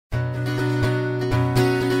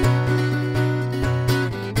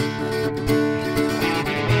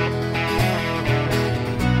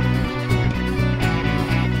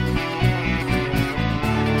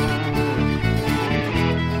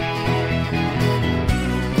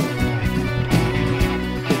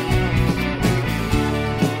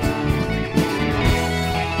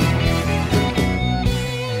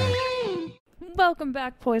Welcome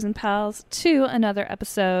back, Poison Pals, to another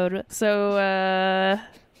episode. So,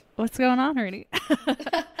 what's going on, Rudy?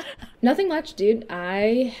 Nothing much, dude.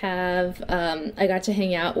 I got to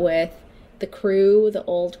hang out with the crew, the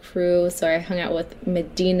old crew. So I hung out with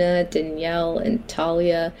Medina, Danielle, and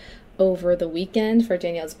Talia over the weekend for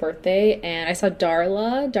Danielle's birthday, and I saw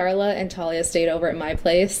Darla. Darla and Talia stayed over at my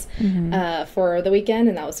place for the weekend,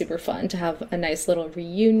 and that was super fun to have a nice little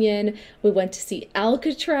reunion. We went to see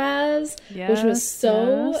Alcatraz, which was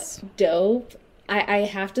so dope. I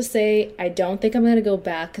have to say, I don't think I'm going to go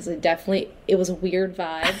back because it was weird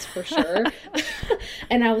vibes for sure.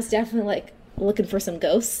 And I was definitely like looking for some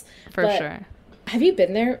ghosts. For sure. Have you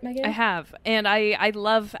been there, Megan? I have. And I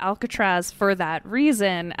love Alcatraz for that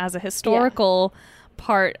reason. As a historical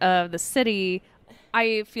part of the city,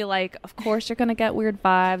 I feel like, of course, you're going to get weird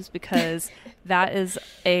vibes because that is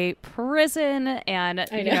a prison. And,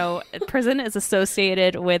 prison is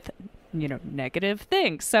associated with, negative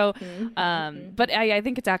things. So, but I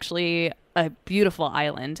think it's actually a beautiful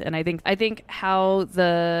island. And I think how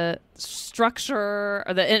the structure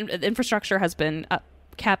or the infrastructure has been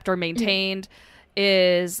kept or maintained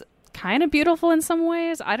is kind of beautiful in some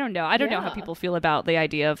ways. I don't know. I don't know how people feel about the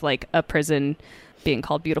idea of like a prison being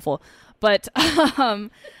called beautiful, but I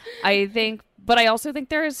also think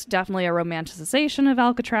there is definitely a romanticization of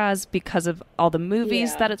Alcatraz because of all the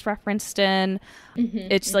movies that it's referenced in.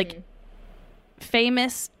 It's like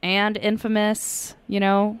famous and infamous,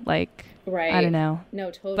 like, right. I don't know.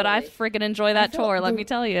 No, totally. But I friggin' enjoy that tour, let me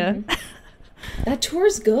tell you. That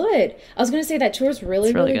tour's good. I was going to say that tour's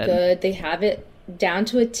really good. They have it down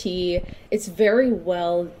to a T. It's very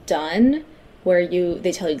well done where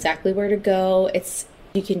they tell you exactly where to go.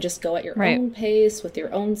 You can just go at your own pace with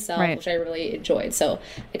your own self, which I really enjoyed. So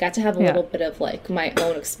I got to have a little bit of like my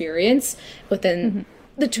own experience within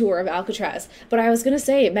the tour of Alcatraz. But I was going to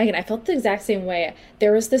say, Megan, I felt the exact same way.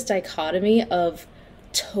 There was this dichotomy of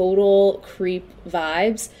total creep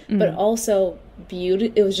vibes, but also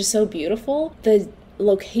beauty. It was just so beautiful. The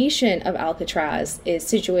location of Alcatraz is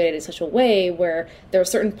situated in such a way where there are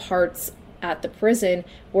certain parts at the prison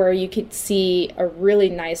where you could see a really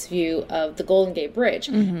nice view of the Golden Gate Bridge.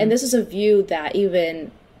 And this is a view that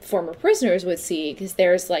even former prisoners would see because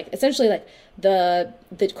there's like essentially like the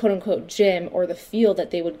quote unquote gym or the field that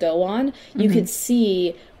they would go on. You could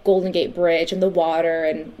see Golden Gate Bridge and the water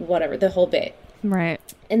and whatever, the whole bit. Right.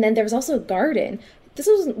 And then there was also a garden. This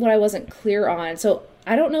was what I wasn't clear on. So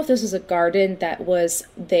I don't know if this was a garden that was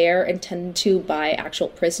there and tended to by actual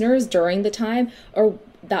prisoners during the time, or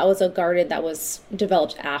that was a garden that was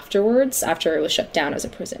developed afterwards, after it was shut down as a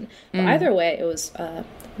prison. But either way, it was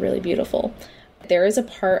really beautiful. There is a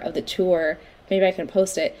part of the tour, maybe I can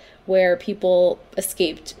post it, where people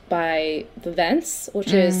escaped by the vents,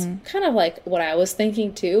 which is kind of like what I was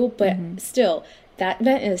thinking too, but still, that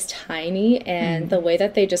vent is tiny, and the way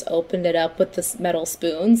that they just opened it up with the metal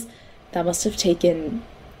spoons, that must have taken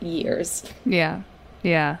years. Yeah.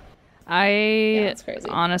 I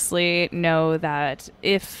honestly know that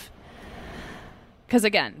because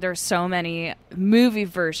again, there's so many movie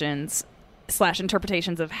versions /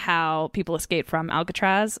 interpretations of how people escaped from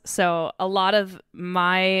Alcatraz. So a lot of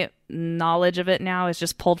my knowledge of it now is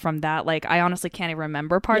just pulled from that. Like, I honestly can't even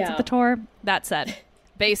remember parts of the tour. That said,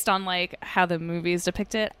 based on like how the movies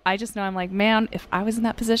depict it, I just know I'm like, man, if I was in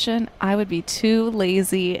that position, I would be too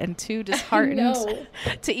lazy and too disheartened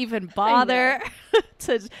to even bother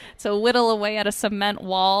to whittle away at a cement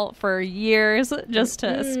wall for years just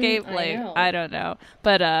to escape. I don't know.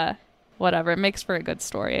 But whatever, it makes for a good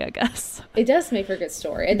story, I guess. It does make for a good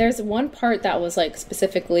story. And there's one part that was like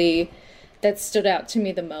specifically that stood out to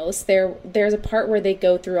me the most. There's a part where they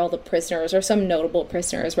go through all the prisoners, or some notable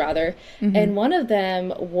prisoners rather, and one of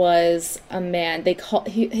them was a man.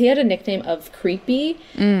 He had a nickname of Creepy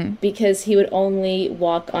because he would only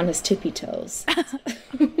walk on his tippy toes.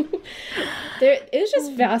 It was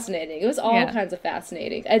just fascinating. It was all kinds of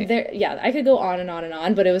fascinating. And I could go on and on and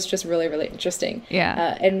on, but it was just really, really interesting.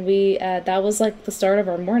 Yeah. And we that was like the start of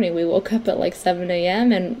our morning. We woke up at like 7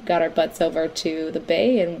 a.m. and got our butts over to the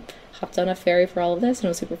bay and hopped on a ferry for all of this, and it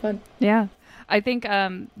was super fun. Yeah. I think,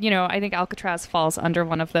 I think Alcatraz falls under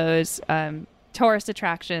one of those tourist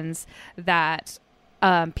attractions that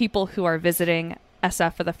people who are visiting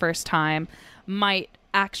SF for the first time might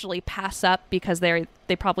actually pass up because they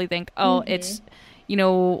probably think, it's,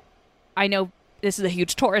 I know this is a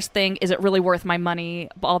huge tourist thing. Is it really worth my money?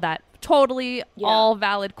 All that. Totally all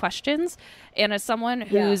valid questions. And as someone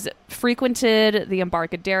who's frequented the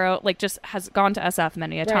Embarcadero, like just has gone to SF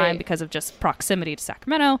many a time because of just proximity to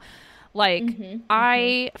Sacramento, like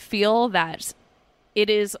I feel that it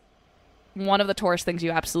is one of the tourist things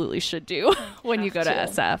you absolutely should do when you go to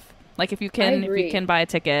SF. Like if you can buy a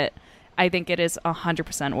ticket, I think it is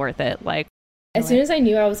 100% worth it. Like as soon as I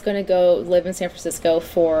knew I was going to go live in San Francisco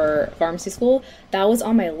for pharmacy school, that was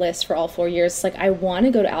on my list for all 4 years. It's like, I want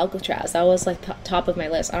to go to Alcatraz. That was like top of my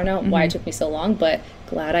list. I don't know why it took me so long, but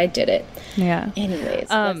glad I did it. Yeah. Anyways,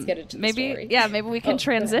 let's get into the story. Yeah, maybe we can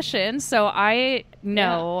transition. So I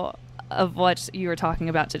know of what you were talking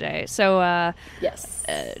about today. So yes.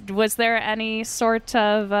 Was there any sort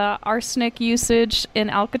of arsenic usage in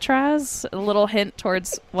Alcatraz? A little hint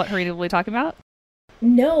towards what Harina will be talking about?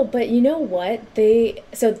 No, but you know what?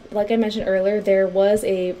 So like I mentioned earlier, there was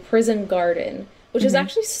a prison garden, which is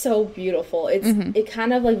actually so beautiful. It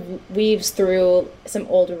kind of like weaves through some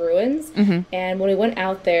old ruins. And when we went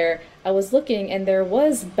out there, I was looking, and there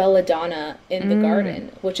was belladonna in the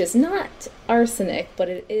garden, which is not arsenic, but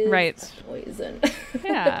it is poison.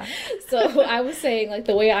 Yeah. So I was saying, like,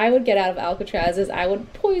 the way I would get out of Alcatraz is I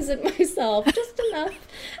would poison myself just enough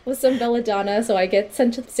with some belladonna, so I get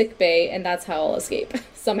sent to the sick bay, and that's how I'll escape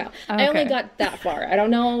somehow. Okay. I only got that far. I don't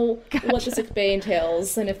know what the sick bay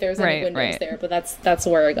entails and if there's any windows there, but that's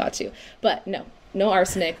where I got to. But no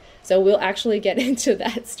arsenic. So we'll actually get into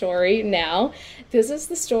that story now. This is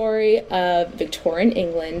the story of Victorian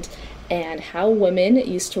England and how women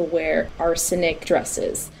used to wear arsenic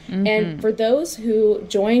dresses. And for those who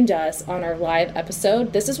joined us on our live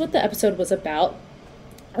episode, this is what the episode was about,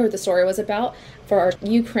 or the story was about, for our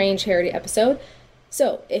Ukraine charity episode.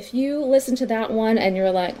 So if you listen to that one and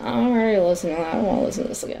you're like, oh, I already listened to that, I don't want to listen to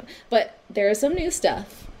this again. But there is some new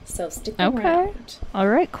stuff. So stick around. All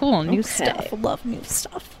right, cool. New stuff. Love new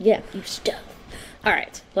stuff. Yeah, new stuff. All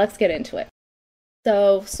right, let's get into it.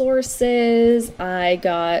 So sources, I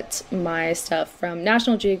got my stuff from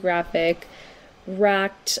National Geographic,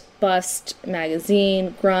 Racked, Bust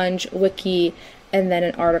Magazine, Grunge, Wiki, and then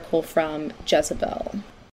an article from Jezebel.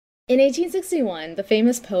 In 1861, the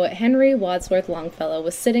famous poet Henry Wadsworth Longfellow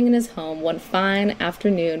was sitting in his home one fine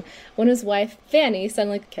afternoon when his wife Fanny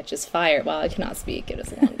suddenly catches fire. Wow, I cannot speak. It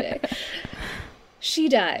is a long day. She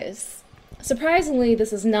dies. Surprisingly,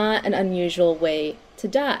 this is not an unusual way to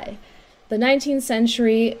die. The 19th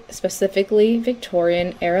century, specifically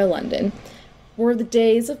Victorian-era London, were the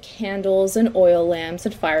days of candles and oil lamps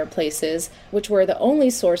and fireplaces, which were the only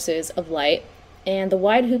sources of light, and the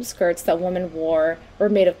wide hoop skirts that women wore were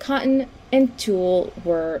made of cotton and tulle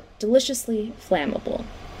were deliciously flammable.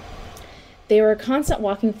 They were a constant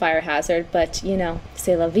walking fire hazard, but, you know,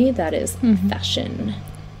 c'est la vie, that is fashion.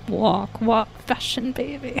 Walk, fashion,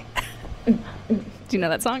 baby. Do you know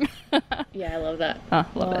that song? Yeah, I love that.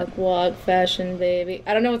 Love walk, fashion, baby.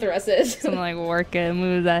 I don't know what the rest is. Something like work it,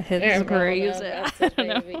 move that hips crazy. I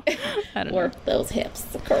don't know. Work those hips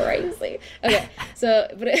crazy. Okay, so,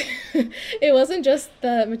 but it wasn't just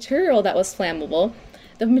the material that was flammable.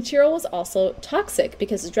 The material was also toxic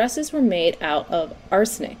because dresses were made out of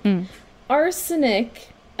arsenic.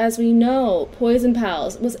 Arsenic, as we know, poison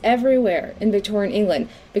pals, was everywhere in Victorian England.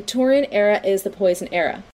 Victorian era is the poison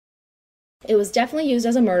era. It was definitely used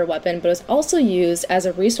as a murder weapon, but it was also used as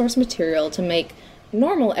a resource material to make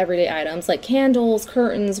normal everyday items like candles,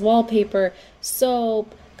 curtains, wallpaper,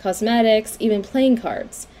 soap, cosmetics, even playing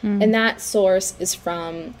cards. And that source is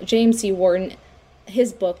from James C. Wharton,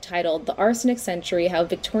 his book titled The Arsenic Century, How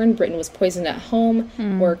Victorian Britain Was Poisoned at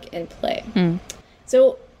Home, Work, and Play.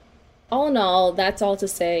 So all in all, that's all to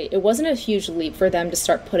say, it wasn't a huge leap for them to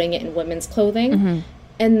start putting it in women's clothing.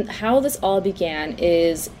 And how this all began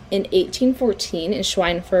is in 1814 in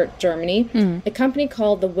Schweinfurt, Germany, a company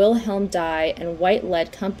called the Wilhelm Dye and White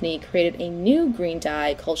Lead Company created a new green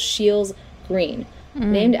dye called Scheele's Green,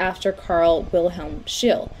 named after Carl Wilhelm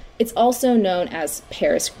Scheele. It's also known as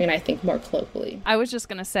Paris green, I think, more colloquially. I was just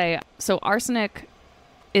going to say, so arsenic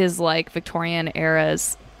is like Victorian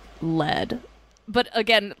era's lead. But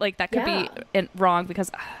again, like that could be wrong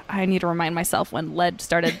because I need to remind myself when lead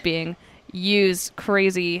started being used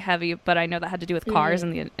crazy heavy, but I know that had to do with cars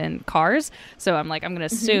and cars. So I'm like, I'm going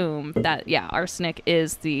to assume that, arsenic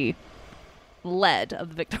is the lead of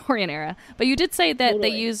the Victorian era. But you did say that they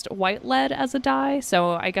used white lead as a dye.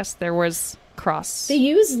 So I guess there was cross. They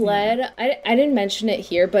used lead. I didn't mention it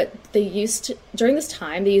here, but during this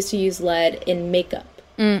time, they used to use lead in makeup.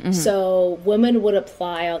 So women would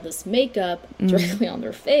apply all this makeup directly on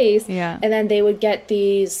their face, and then they would get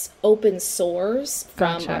these open sores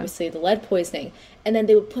from obviously the lead poisoning, and then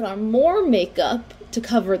they would put on more makeup to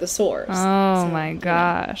cover the sores. Oh my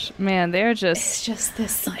gosh, man, it's just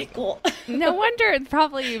this cycle. No wonder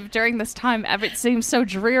probably during this time it seemed so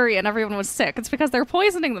dreary and everyone was sick. It's because they're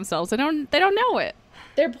poisoning themselves. They don't know it.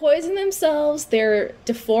 They're poisoning themselves. They're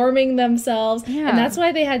deforming themselves. Yeah. And that's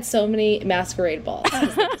why they had so many masquerade balls.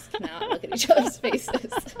 Because they just cannot look at each other's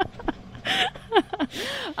faces.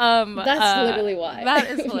 That's literally why.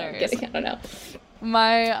 That is hilarious. I don't know.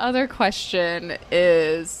 My other question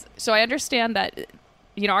is, so I understand that,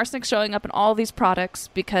 arsenic's showing up in all these products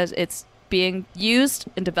because it's being used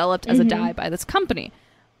and developed as a dye by this company.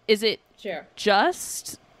 Is it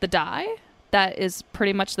just the dye that is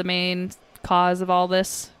pretty much the main cause of all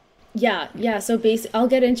this? Yeah. So I'll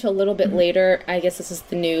get into a little bit later. I guess this is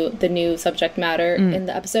the new subject matter in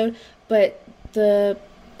the episode. But the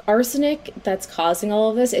arsenic that's causing all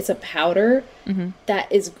of this, it's a powder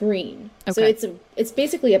that is green. Okay. So it's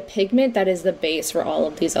basically a pigment that is the base for all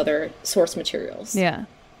of these other source materials. Yeah.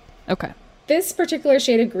 Okay. This particular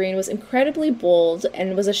shade of green was incredibly bold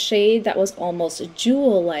and was a shade that was almost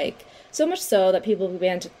jewel-like. So much so that people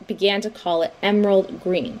began to call it emerald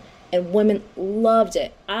green. And women loved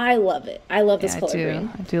it. I love it. I love this color green.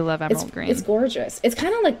 I do love emerald green. It's gorgeous. It's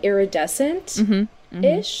kind of like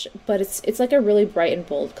iridescent-ish, but it's like a really bright and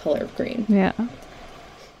bold color of green. Yeah.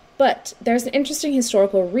 But there's an interesting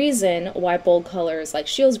historical reason why bold colors like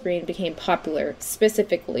Scheele's green became popular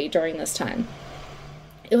specifically during this time.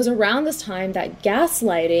 It was around this time that gas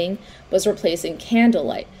lighting was replacing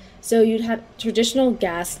candlelight. So you'd have traditional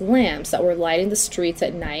gas lamps that were lighting the streets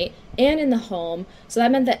at night and in the home. So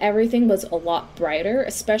that meant that everything was a lot brighter,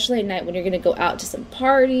 especially at night when you're going to go out to some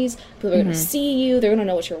parties. People are going to see you. They're going to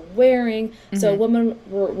know what you're wearing. So women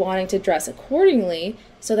were wanting to dress accordingly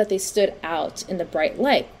so that they stood out in the bright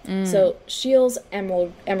light. So Scheele's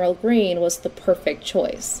emerald green was the perfect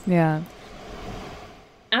choice. Yeah.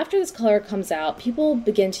 After this color comes out, people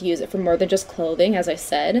begin to use it for more than just clothing, as I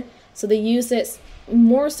said. So they use it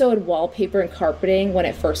more so in wallpaper and carpeting when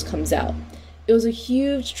it first comes out. It was a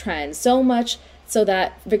huge trend, so much so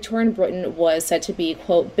that Victorian Britain was said to be,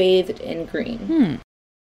 quote, bathed in green.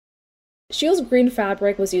 Scheele's green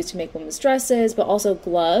fabric was used to make women's dresses, but also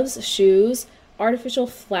gloves, shoes, artificial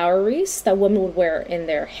flower wreaths that women would wear in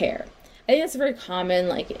their hair. I think that's very common,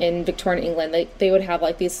 like in Victorian England, they would have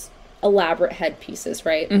like these elaborate headpieces,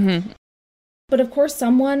 right? But of course,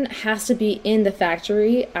 someone has to be in the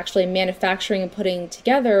factory actually manufacturing and putting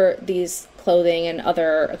together these clothing and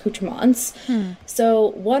other accoutrements.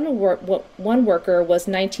 So one worker was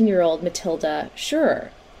 19-year-old Matilda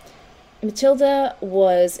Schurer. Matilda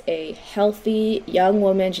was a healthy young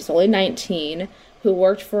woman, she's only 19, who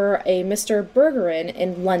worked for a Mr. Bergeron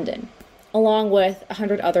in London, along with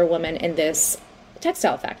 100 other women in this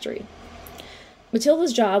textile factory.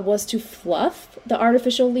 Matilda's job was to fluff the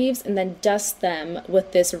artificial leaves and then dust them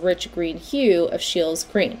with this rich green hue of Scheele's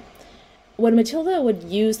green. When Matilda would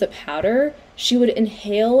use the powder, she would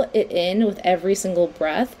inhale it in with every single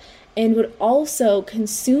breath and would also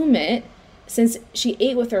consume it since she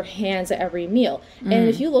ate with her hands at every meal. And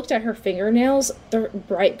if you looked at her fingernails, they're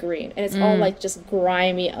bright green and it's all like just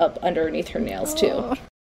grimy up underneath her nails too.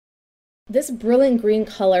 This brilliant green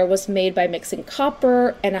color was made by mixing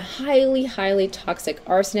copper and a highly, highly toxic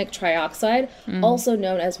arsenic trioxide, also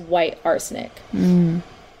known as white arsenic.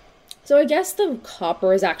 So I guess the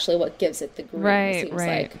copper is actually what gives it the green, it seems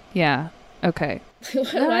like. Yeah. Okay.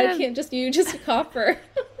 Why can't you just copper?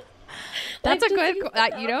 That's like, a good,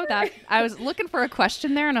 that I was looking for a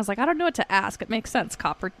question there and I was like, I don't know what to ask. It makes sense.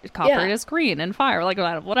 Copper is green and fire, like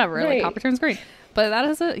whatever, like copper turns green. But that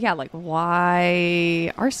is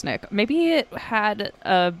why arsenic? Maybe it had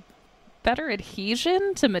a better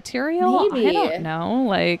adhesion to material. Maybe. I don't know.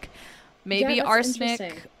 Like maybe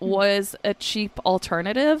arsenic was a cheap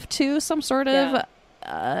alternative to some sort of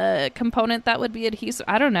component that would be adhesive.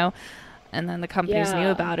 I don't know. And then the companies knew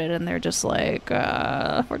about it and they're just like,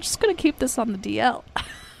 we're just going to keep this on the DL.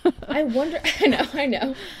 I wonder, I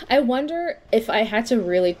know. I wonder if I had to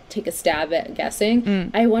really take a stab at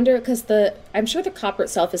guessing. I wonder, because I'm sure the copper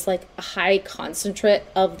itself is like a high concentrate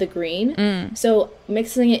of the green. So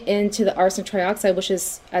mixing it into the arsenic trioxide, which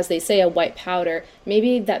is, as they say, a white powder,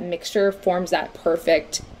 maybe that mixture forms that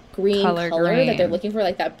perfect green color that they're looking for,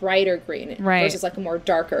 like that brighter green versus like a more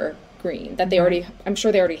darker green that I'm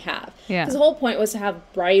sure they already have. Because the whole point was to have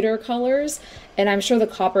brighter colors, and I'm sure the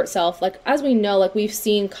copper itself, like as we know, like we've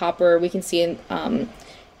seen copper, we can see in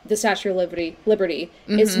the Statue of Liberty,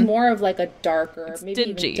 it's more of like a darker, maybe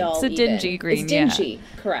dingy. Even dull. It's a dingy green. It's dingy,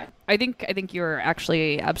 correct. I think you're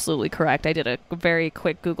actually absolutely correct. I did a very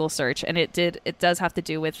quick Google search, and it does have to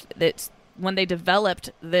do with it. When they developed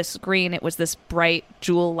this green, it was this bright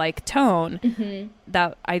jewel-like tone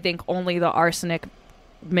that I think only the arsenic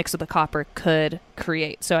mixed with the copper could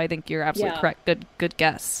create. So I think you're absolutely correct. Good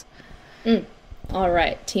guess. All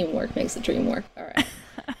right. Teamwork makes the dream work. All right.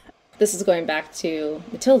 this is going back to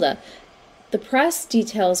Matilda. The press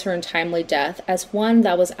details her untimely death as one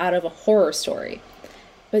that was out of a horror story.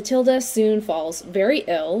 Matilda soon falls very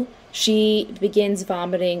ill. She begins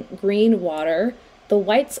vomiting green water. The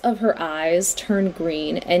whites of her eyes turn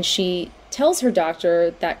green, and she tells her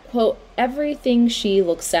doctor that, quote, everything she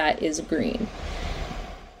looks at is green.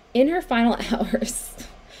 In her final hours...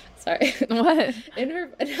 Sorry. What? I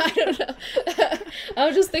don't know. I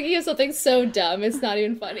was just thinking of something so dumb, it's not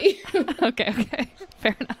even funny. Okay.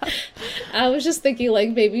 Fair enough. I was just thinking,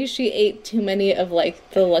 like, maybe she ate too many of,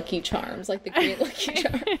 like, the Lucky Charms, like the green Lucky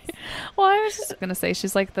Charms. Well, I was just going to say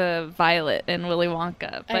she's like the Violet in Willy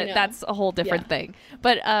Wonka, but that's a whole different thing.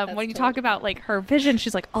 But when you talk about, like, her vision,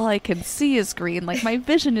 she's like, all I can see is green. Like, my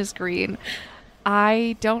vision is green.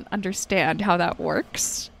 I don't understand how that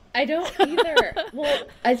works. I don't either. Well,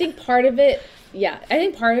 I think part of it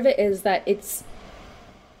is that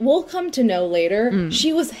we'll come to know later,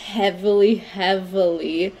 she was heavily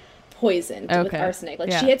poisoned with arsenic.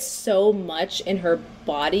 Like, she had so much in her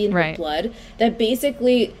body and her blood that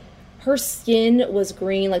basically her skin was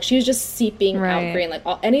green. Like, she was just seeping out green. Like,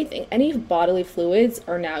 any bodily fluids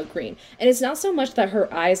are now green. And it's not so much that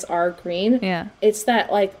her eyes are green. Yeah. It's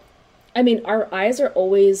that, like, I mean, our eyes are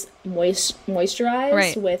always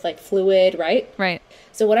moisturized with, like, fluid, right? Right.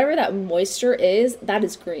 So whatever that moisture is, that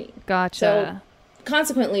is green. Gotcha. So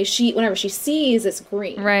consequently, whenever she sees, it's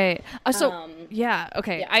green. Right. Okay.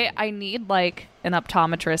 Yeah. I need, like, an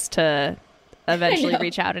optometrist to eventually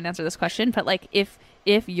reach out and answer this question. But, like, if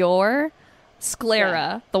your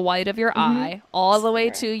sclera, the white of your eye, all the way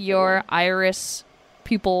to your iris,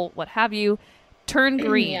 pupil, what have you, turn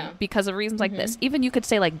green because of reasons like this. Even you could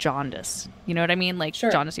say, like, jaundice. You know what I mean? Like,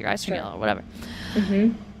 jaundice, your eyes turn yellow or whatever.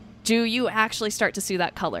 Do you actually start to see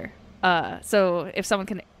that color? So if someone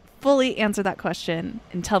can fully answer that question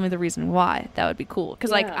and tell me the reason why, that would be cool.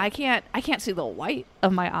 Because like, I can't see the white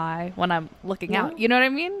of my eye when I'm looking out. You know what I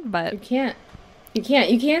mean? But you can't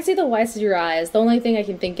see the whites of your eyes. The only thing I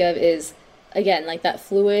can think of is, again, like, that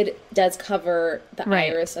fluid does cover the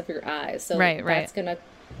iris of your eyes. So that's gonna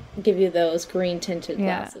give you those green tinted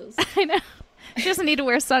glasses. I know. She doesn't need to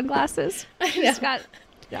wear sunglasses. She's got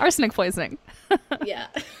arsenic poisoning. Yeah.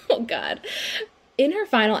 Oh, God. In her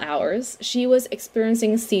final hours, she was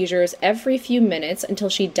experiencing seizures every few minutes until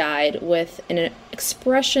she died with an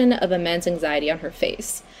expression of immense anxiety on her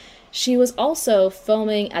face. She was also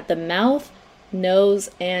foaming at the mouth,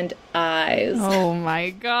 nose, and eyes. Oh, my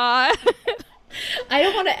God. I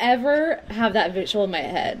don't want to ever have that visual in my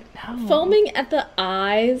head. No. Foaming at the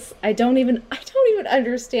eyes, I don't even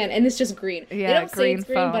understand. And it's just green. Yeah, they don't say it's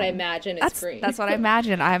green, foam. But I imagine it's green. That's what I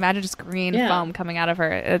imagine. I imagine just green foam coming out of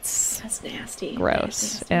her. That's nasty.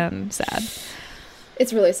 Gross and sad.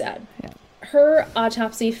 It's really sad. Yeah. Her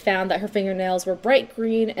autopsy found that her fingernails were bright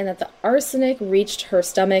green and that the arsenic reached her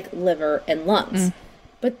stomach, liver, and lungs.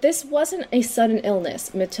 But this wasn't a sudden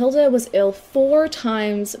illness. Matilda was ill 4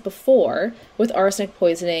 times before with arsenic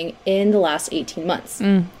poisoning in the last 18 months.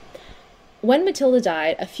 When Matilda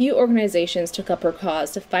died, a few organizations took up her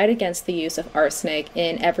cause to fight against the use of arsenic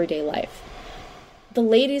in everyday life. The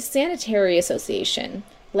Ladies' Sanitary Association,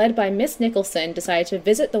 led by Miss Nicholson, decided to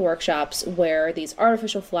visit the workshops where these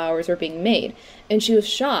artificial flowers were being made, and she was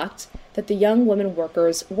shocked that the young women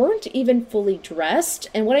workers weren't even fully dressed.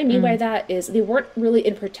 And what I mean by that is they weren't really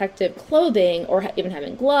in protective clothing or even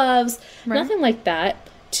having gloves, nothing like that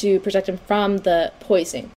to protect them from the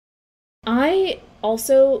poisoning. I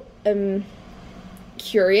also am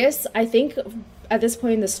curious. I think at this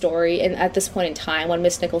point in the story and at this point in time when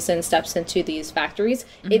Miss Nicholson steps into these factories,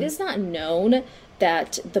 it is not known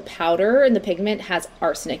that the powder and the pigment has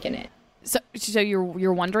arsenic in it. So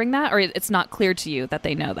you're wondering that, or it's not clear to you that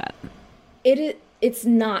they know that? It's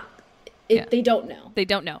not. They don't know. They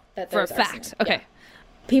don't know that for a fact. Okay. Yeah.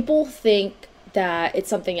 People think that it's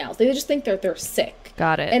something else. They just think they're sick.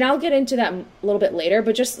 Got it. And I'll get into that a little bit later,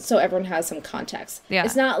 but just so everyone has some context. Yeah.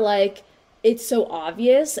 It's not like it's so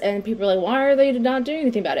obvious and people are like, why are they not doing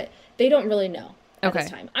anything about it? They don't really know at this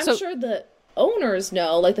time. I'm sure the owners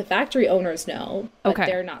know, like the factory owners know, but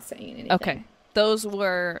they're not saying anything. Okay. Those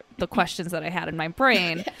were the questions that I had in my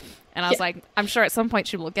brain. And I was like, I'm sure at some point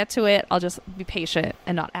she will get to it. I'll just be patient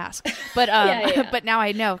and not ask. But but now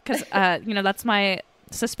I know because, that's my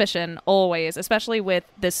suspicion always, especially with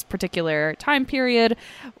this particular time period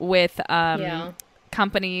with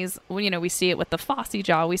companies. We see it with the Fosse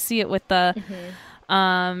Jaw. We see it with the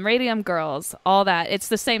Radium Girls, all that. It's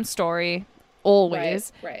the same story.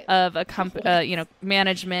 Always of a company,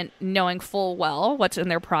 management knowing full well what's in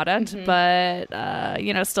their product, but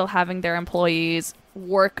still having their employees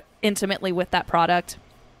work intimately with that product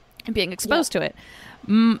and being exposed to it.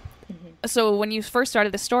 So when you first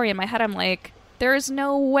started the story, in my head, I'm like, there is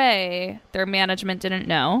no way their management didn't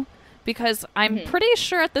know, because I'm pretty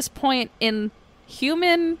sure at this point in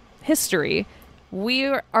human history, we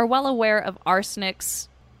are well aware of arsenic's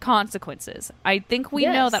consequences. I think we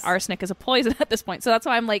know that arsenic is a poison at this point. So that's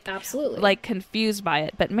why I'm like, absolutely, like confused by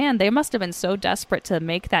it. But man, they must have been so desperate to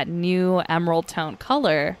make that new emerald tone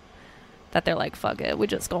color that they're like, fuck it, we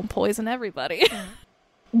just gonna poison everybody.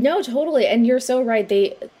 No, totally. And you're so right.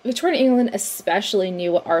 Victorian England especially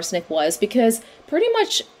knew what arsenic was, because pretty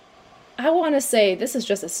much, I want to say, this is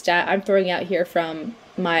just a stat I'm throwing out here from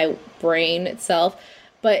my brain itself,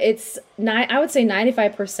 but I would say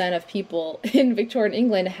 95% of people in Victorian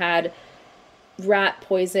England had rat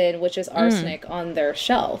poison, which is arsenic, on their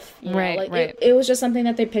shelf. You know? Right. It was just something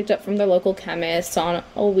that they picked up from their local chemist on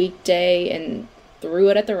a weekday and threw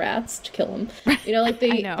it at the rats to kill them. You know, like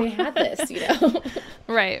they had this, you know.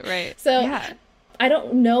 Right. So yeah. I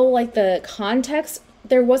don't know, like, the context.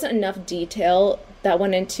 There wasn't enough detail that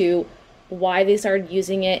went into why they started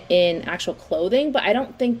using it in actual clothing, but I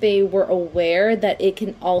don't think they were aware that it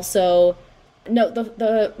can also... No,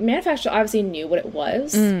 the manufacturer obviously knew what it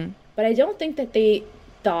was, but I don't think that they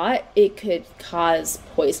thought it could cause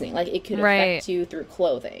poisoning, like it could affect you through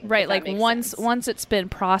clothing. Right, like once it's been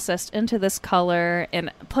processed into this color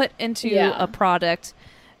and put into a product,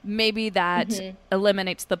 maybe that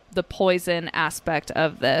eliminates the poison aspect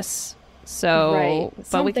of this. So,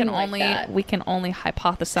 but we can only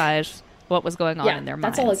hypothesize what was going on in their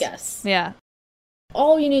minds. That's all a guess. Yeah.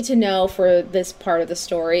 All you need to know for this part of the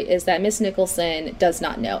story is that Miss Nicholson does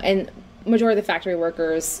not know, and majority of the factory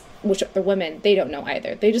workers, which are women, they don't know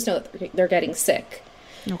either. They just know that they're getting sick.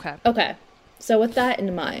 Okay. So with that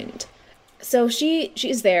in mind, so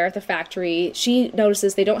she's there at the factory. She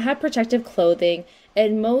notices they don't have protective clothing,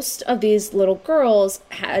 and most of these little girls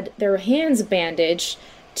had their hands bandaged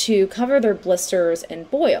to cover their blisters and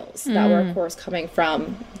boils that were, of course, coming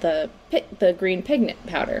from the green pigment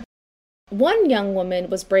powder. One young woman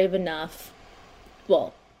was brave enough,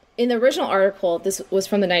 well, in the original article, this was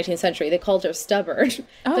from the 19th century, they called her stubborn.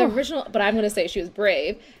 The original, but I'm going to say she was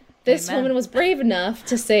brave. This woman was brave enough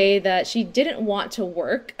to say that she didn't want to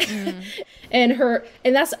work. and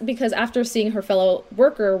that's because after seeing her fellow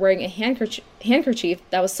worker wearing a handkerchief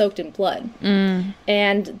that was soaked in blood.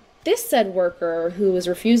 And this said worker, who was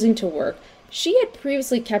refusing to work, she had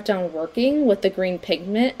previously kept on working with the green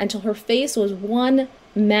pigment until her face was one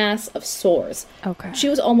mass of sores. Okay. She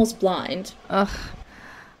was almost blind. Ugh.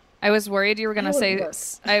 I was worried you were going to say,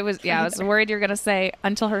 I was worried you were going to say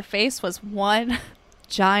until her face was one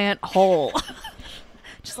giant hole.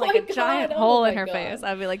 Just like a giant hole in her face.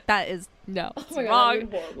 I'd be like, that is, no, it's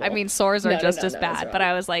wrong. I mean, sores are just as bad, but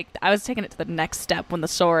I was like, I was taking it to the next step when the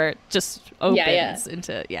sore just opens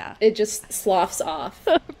into, it just sloughs off.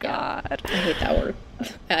 Oh, God. I hate that word.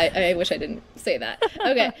 I wish I didn't say that.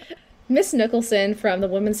 Okay. Miss Nicholson from the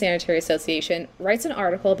Women's Sanitary Association writes an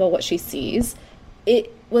article about what she sees.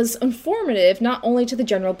 It was informative not only to the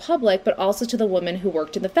general public, but also to the women who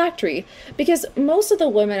worked in the factory. Because most of the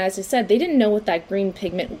women, as I said, they didn't know what that green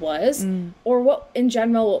pigment was, or what in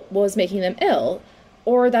general was making them ill,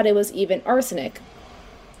 or that it was even arsenic.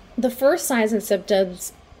 The first signs and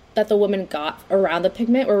symptoms that the women got around the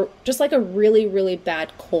pigment were just like a really, really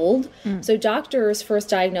bad cold. So doctors first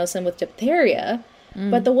diagnosed them with diphtheria,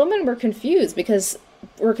 but the women were confused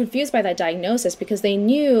by that diagnosis because they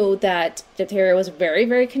knew that diphtheria was very,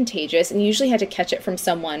 very contagious and you usually had to catch it from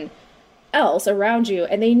someone else around you,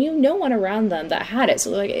 and they knew no one around them that had it.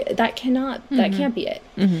 So like, that can't be it.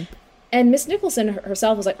 And Miss Nicholson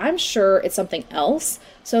herself was like, I'm sure it's something else.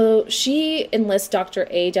 So she enlists Dr.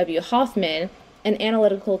 A.W. Hoffman, an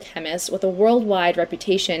analytical chemist with a worldwide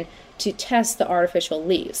reputation, to test the artificial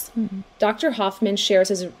leaves. Dr. Hoffman shares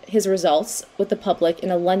his results with the public in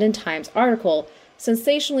a London Times article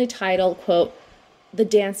sensationally titled, quote, "The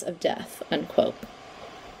Dance of Death," unquote.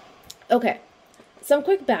 Okay, some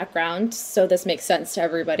quick background so this makes sense to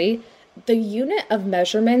everybody. The unit of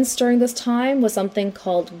measurements during this time was something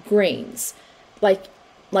called grains, like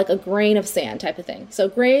a grain of sand type of thing. So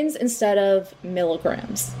grains instead of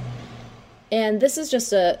milligrams. And this is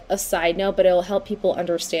just a side note, but it'll help people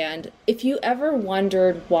understand. If you ever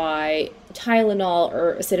wondered why Tylenol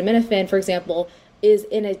or acetaminophen, for example, is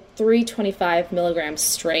in a 325 milligram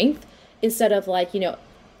strength instead of like, a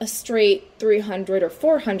straight 300 or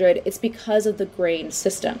 400, it's because of the grain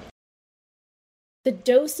system. The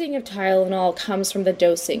dosing of Tylenol comes from the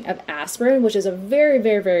dosing of aspirin, which is a very,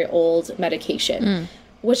 very, very old medication,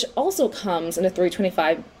 which also comes in a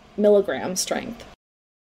 325 milligram strength.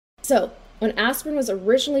 So when aspirin was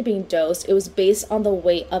originally being dosed, it was based on the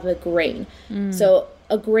weight of a grain. So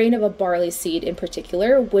a grain of a barley seed in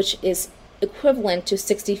particular, which is equivalent to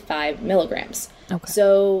 65 milligrams. Okay.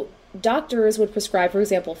 So doctors would prescribe, for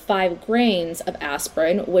example, 5 grains of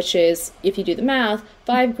aspirin, which is, if you do the math,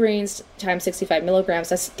 5 grains times 65 milligrams,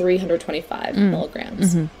 that's 325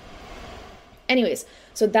 milligrams. Anyways,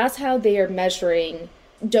 so that's how they are measuring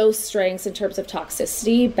dose strengths in terms of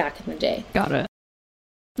toxicity back in the day. Got it.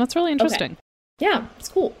 That's really interesting. Okay. Yeah, it's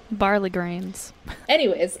cool. Barley grains.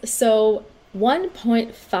 Anyways, so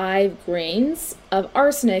 1.5 grains of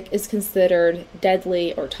arsenic is considered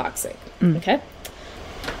deadly or toxic. Okay?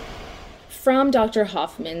 From Dr.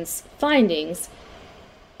 Hoffman's findings,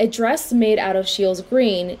 a dress made out of Scheele's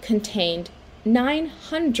green contained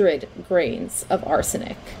 900 grains of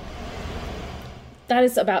arsenic. That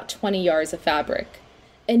is about 20 yards of fabric.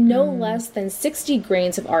 And no less than 60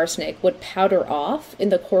 grains of arsenic would powder off in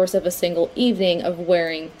the course of a single evening of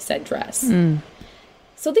wearing said dress.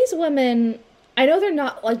 So these women, I know they're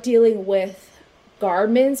not like dealing with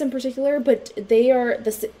garments in particular, but they are,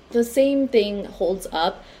 the same thing holds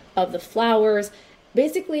up of the flowers.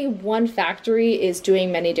 Basically, one factory is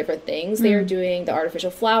doing many different things. They are doing the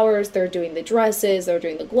artificial flowers, they're doing the dresses, they're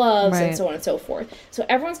doing the gloves, and so on and so forth. So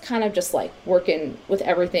everyone's kind of just like working with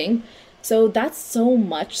everything. So that's so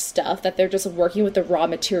much stuff that they're just working with the raw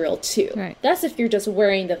material too. Right. That's if you're just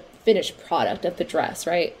wearing the finished product of the dress,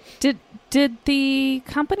 right? Did the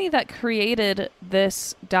company that created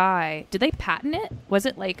this dye, did they patent it? Was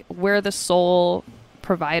it like we're the sole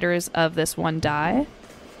providers of this one dye?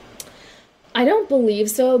 I don't believe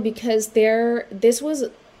so, because this was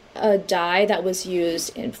a dye that was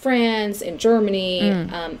used in France, in Germany,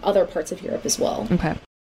 other parts of Europe as well. Okay.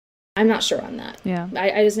 I'm not sure on that. Yeah.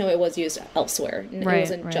 I just know it was used elsewhere. It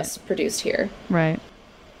wasn't just produced here. Right.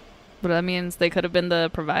 But that means they could have been the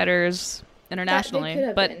providers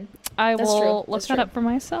internationally. But I will look that up for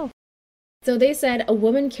myself. So they said a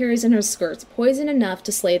woman carries in her skirts poison enough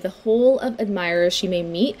to slay the whole of admirers she may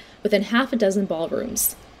meet within half a dozen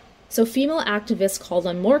ballrooms. So female activists called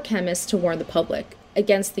on more chemists to warn the public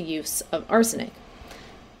against the use of arsenic.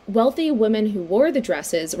 Wealthy women who wore the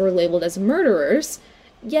dresses were labeled as murderers,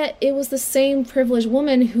 yet it was the same privileged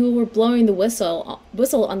women who were blowing the whistle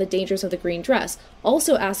on the dangers of the green dress,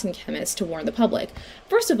 also asking chemists to warn the public.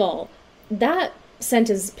 First of all, that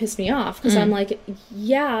sentence pissed me off, because I'm like,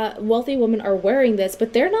 yeah, wealthy women are wearing this,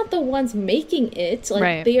 but they're not the ones making it.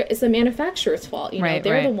 Like, it's the manufacturer's fault. You know,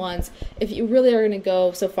 they're the ones. If you really are going to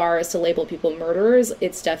go so far as to label people murderers,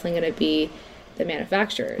 it's definitely going to be the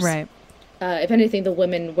manufacturers. Right. If anything, the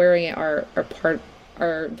women wearing it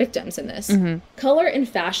are victims in this. Color in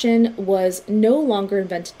fashion was no longer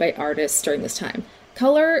invented by artists during this time.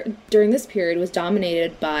 Color during this period was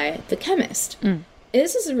dominated by the chemist.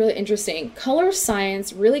 This is really interesting. Color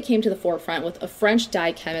science really came to the forefront with a French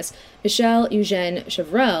dye chemist, Michel Eugène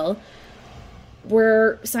Chevreul,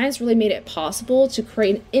 where science really made it possible to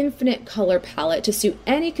create an infinite color palette to suit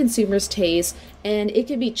any consumer's taste, and it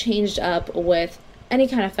could be changed up with any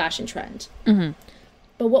kind of fashion trend.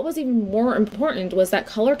 But what was even more important was that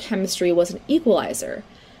color chemistry was an equalizer.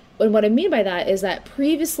 And what I mean by that is that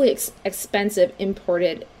previously expensive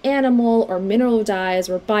imported animal or mineral dyes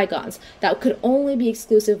were bygones that could only be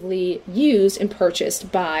exclusively used and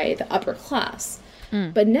purchased by the upper class.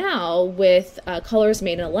 But now, with colors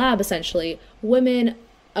made in a lab, essentially, women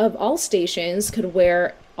of all stations could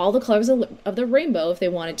wear all the colors of the rainbow if they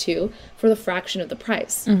wanted to for the fraction of the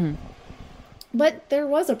price. But there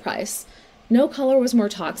was a price. No color was more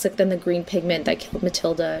toxic than the green pigment that killed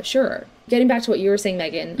Matilda Schurer. Getting back to what you were saying,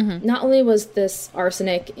 Megan, not only was this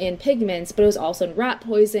arsenic in pigments, but it was also in rat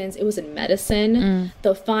poisons, it was in medicine.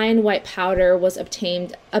 The fine white powder was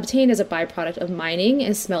obtained as a byproduct of mining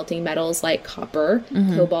and smelting metals like copper,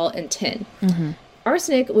 cobalt, and tin.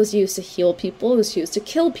 Arsenic was used to heal people, it was used to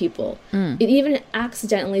kill people. It even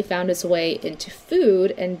accidentally found its way into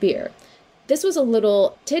food and beer. This was a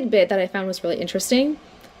little tidbit that I found was really interesting.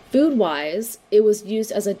 Food-wise, it was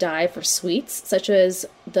used as a dye for sweets, such as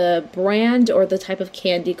the brand or the type of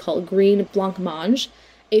candy called green blancmange,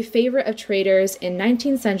 a favorite of traders in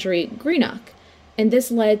 19th century Greenock. And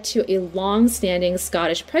this led to a long-standing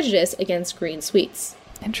Scottish prejudice against green sweets.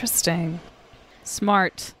 Interesting.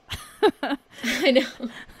 Smart. I know.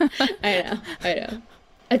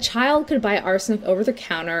 A child could buy arsenic over the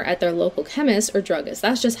counter at their local chemist or druggist.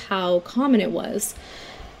 That's just how common it was.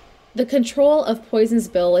 The Control of Poisons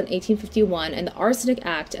Bill in 1851 and the Arsenic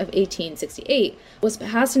Act of 1868 was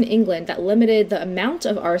passed in England that limited the amount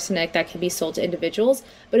of arsenic that can be sold to individuals,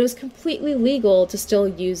 but it was completely legal to still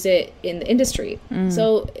use it in the industry.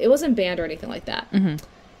 So it wasn't banned or anything like that.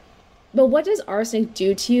 But what does arsenic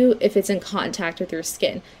do to you if it's in contact with your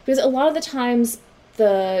skin? Because a lot of the times,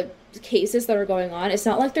 the cases that are going on, it's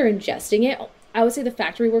not like they're ingesting it. I would say the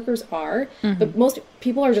factory workers are, but most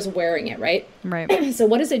people are just wearing it, right? Right. So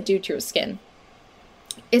what does it do to your skin?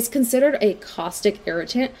 It's considered a caustic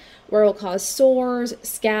irritant where it will cause sores,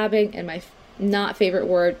 scabbing, and my not favorite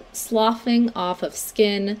word, sloughing off of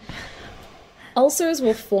skin. Ulcers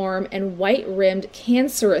will form, and white-rimmed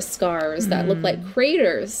cancerous scars that look like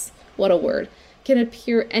craters, what a word, can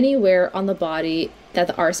appear anywhere on the body that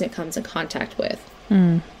the arsenic comes in contact with.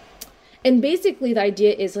 And basically the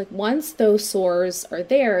idea is like once those sores are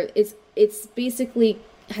there, it's basically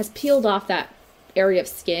has peeled off that area of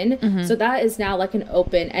skin. So that is now like an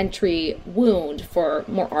open entry wound for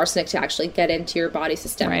more arsenic to actually get into your body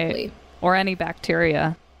systemically. Right. Or any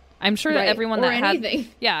bacteria. I'm sure that everyone or that anything.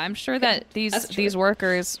 had... Yeah, I'm sure that these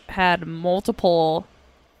workers had multiple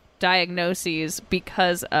diagnoses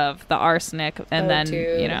because of the arsenic. And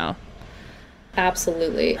dude. you know...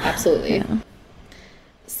 Absolutely. Yeah.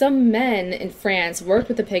 Some men in France worked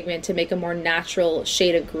with the pigment to make a more natural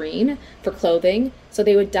shade of green for clothing. So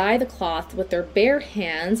they would dye the cloth with their bare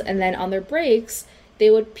hands, and then on their breaks, they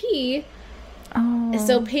would pee. Oh.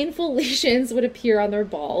 So painful lesions would appear on their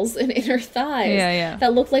balls and inner thighs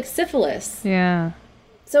that looked like syphilis. Yeah.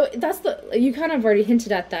 So you kind of already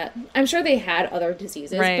hinted at that. I'm sure they had other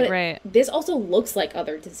diseases, but this also looks like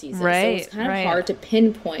other diseases. Right, so it's kind of hard to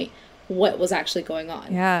pinpoint what was actually going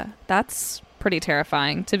on. Yeah, that's pretty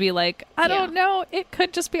terrifying to be like, I don't know, it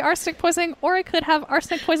could just be arsenic poisoning, or it could have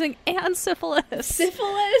arsenic poisoning and syphilis.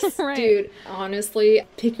 Syphilis? Right. Dude, honestly,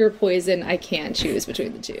 pick your poison. I can't choose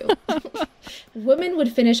between the two. Women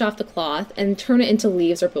would finish off the cloth and turn it into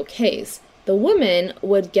leaves or bouquets. The women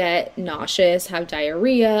would get nauseous, have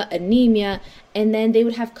diarrhea, anemia, and then they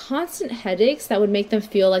would have constant headaches that would make them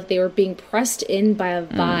feel like they were being pressed in by a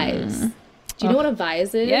vise. Do you know what a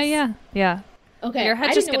vise is? Yeah. Okay. Your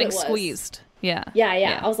head's just getting squeezed. Yeah.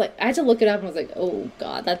 I was like, I had to look it up and I was like, oh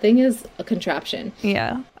God, that thing is a contraption.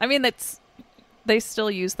 Yeah. I mean, they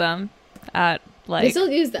still use them at like... They still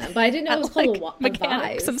use them, but I didn't know it was called a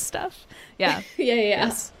mechanics vise. And stuff. Yeah. Yeah.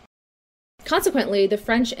 Yes. Consequently, the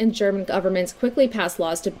French and German governments quickly passed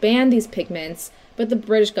laws to ban these pigments, but the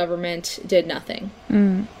British government did nothing.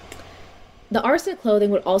 The arsenic clothing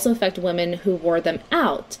would also affect women who wore them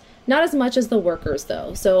out. Not as much as the workers,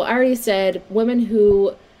 though. So I already said women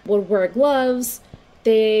who would wear gloves,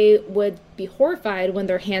 they would be horrified when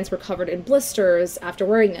their hands were covered in blisters after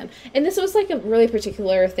wearing them. And this was like a really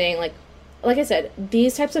particular thing. Like I said,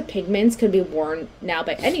 these types of pigments could be worn now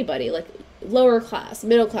by anybody, like lower class,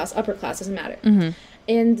 middle class, upper class, doesn't matter.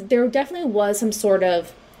 And there definitely was some sort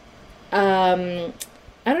of, I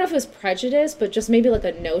don't know if it was prejudice, but just maybe like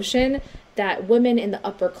a notion that women in the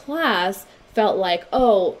upper class felt like,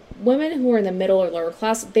 oh, women who are in the middle or lower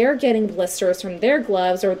class, they're getting blisters from their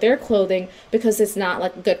gloves or their clothing because it's not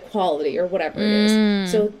like good quality or whatever it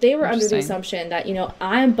is. So they were under the assumption that,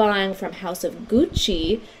 I'm buying from House of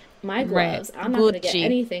Gucci my gloves. I'm not going to get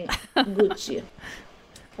anything Gucci.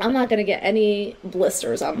 I'm not going to get any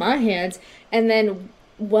blisters on my hands. And then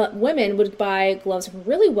what women would buy gloves from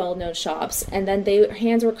really well-known shops, and then their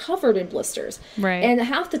hands were covered in blisters. Right. And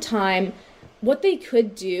half the time, what they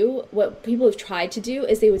could do, what people have tried to do,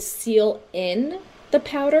 is they would seal in the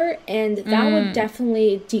powder, and that would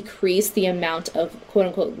definitely decrease the amount of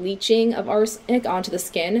quote-unquote leaching of arsenic onto the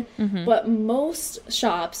skin. But most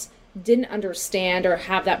shops didn't understand or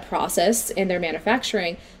have that process in their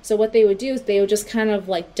manufacturing. So what they would do is they would just kind of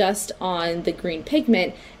like dust on the green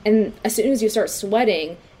pigment, and as soon as you start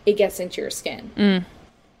sweating, it gets into your skin.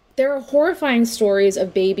 There are horrifying stories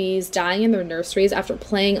of babies dying in their nurseries after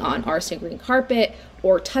playing on arsenic green carpet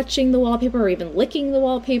or touching the wallpaper or even licking the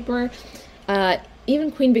wallpaper.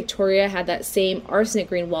 Even Queen Victoria had that same arsenic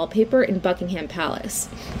green wallpaper in Buckingham Palace.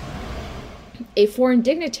 A foreign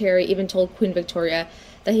dignitary even told Queen Victoria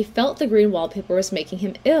that he felt the green wallpaper was making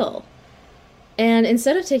him ill. And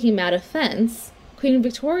instead of taking mad offense, Queen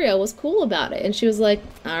Victoria was cool about it. And she was like,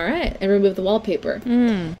 all right, and removed the wallpaper.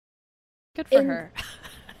 Good for her.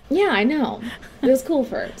 Yeah, I know. It was cool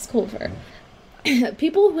for her.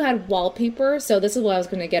 People who had wallpaper, so this is what I was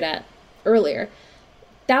going to get at earlier,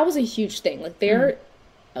 that was a huge thing. Like, there are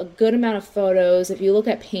a good amount of photos. If you look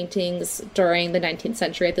at paintings during the 19th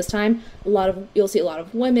century at this time, you'll see a lot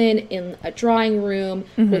of women in a drawing room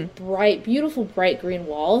with beautiful bright green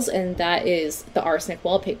walls, and that is the arsenic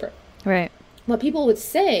wallpaper. Right. What people would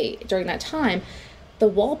say during that time, the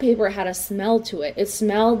wallpaper had a smell to it. It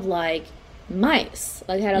smelled like mice,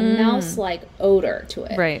 like it had a mouse-like odor to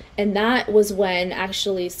it. Right. And that was when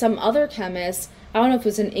actually some other chemists, I don't know if it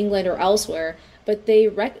was in England or elsewhere, but they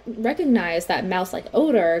recognized that mouse-like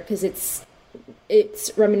odor because it's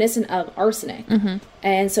it's reminiscent of arsenic.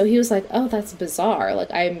 And so he was like, oh, that's bizarre. Like,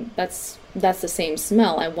 that's the same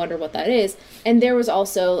smell. I wonder what that is. And there was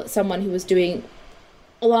also someone who was doing,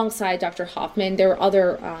 alongside Dr. Hoffman, there were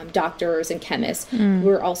other doctors and chemists who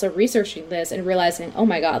were also researching this and realizing, oh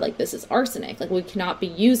my God, like, this is arsenic. Like, we cannot be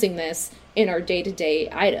using this in our day-to-day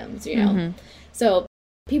items, you know? So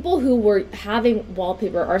people who were having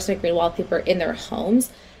wallpaper, arsenic green wallpaper in their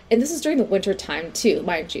homes, and this is during the winter time too,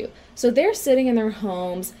 mind you. So they're sitting in their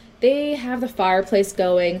homes, they have the fireplace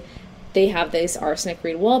going, they have this arsenic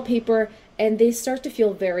green wallpaper, and they start to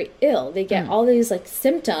feel very ill. They get all these like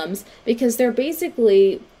symptoms because they're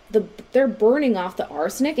basically, they're burning off the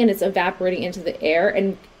arsenic and it's evaporating into the air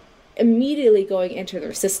and immediately going into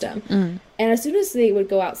their system. And as soon as they would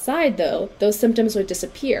go outside though, those symptoms would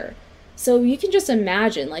disappear. So you can just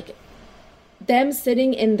imagine like them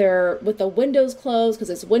sitting in their, with the windows closed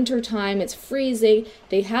because it's winter time, it's freezing,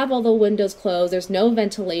 they have all the windows closed, there's no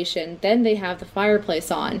ventilation, then they have the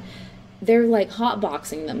fireplace on. They're like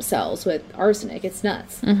hotboxing themselves with arsenic. It's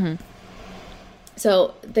nuts.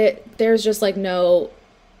 So there's just like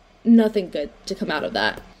nothing good to come out of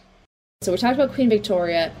that. So we talked about Queen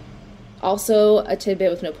Victoria, also a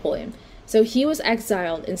tidbit with Napoleon. So he was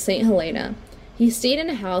exiled in St. Helena. He stayed in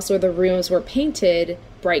a house where the rooms were painted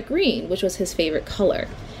bright green, which was his favorite color.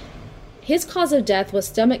 His cause of death was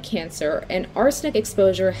stomach cancer, and arsenic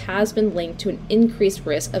exposure has been linked to an increased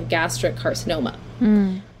risk of gastric carcinoma.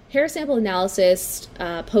 Hair sample analysis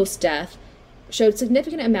post-death showed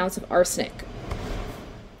significant amounts of arsenic.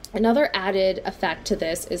 Another added effect to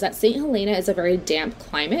this is that St. Helena is a very damp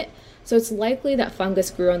climate, so it's likely that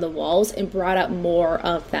fungus grew on the walls and brought out more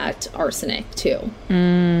of that arsenic too.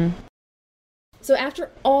 So after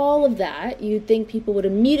all of that, you'd think people would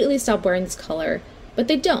immediately stop wearing this color, but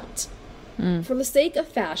they don't. For the sake of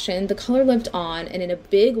fashion, the color lived on, and in a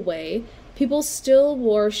big way, people still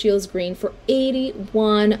wore Shields green for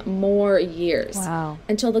 81 more years. Wow.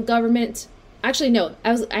 Until the government... Actually, no.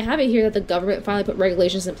 I have it here that the government finally put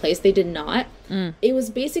regulations in place. They did not. It was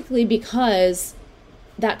basically because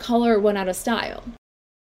that color went out of style.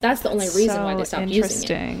 That's the only reason why they stopped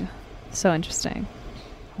using it. So interesting.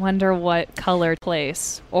 Wonder what color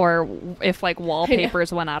place, or if like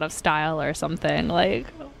wallpapers went out of style or something. Like...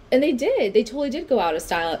 And they did. They totally did go out of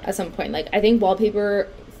style at some point. Like, I think wallpaper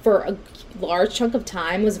for a large chunk of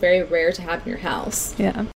time was very rare to have in your house.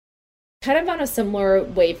 Yeah. Kind of on a similar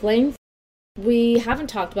wavelength, we haven't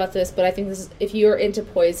talked about this, but I think this is, if you're into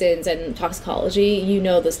poisons and toxicology, you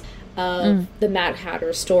know this, the Mad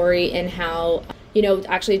Hatter story, and how, you know,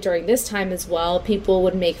 actually during this time as well, people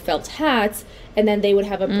would make felt hats, and then they would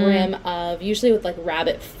have a brim of, usually with like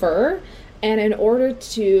rabbit fur, and in order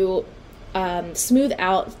to smooth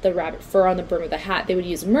out the rabbit fur on the brim of the hat, they would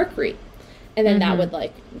use mercury. And then that would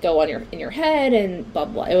like go on in your head and blah,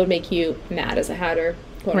 blah. It would make you mad as a hatter,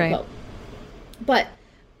 quote unquote. But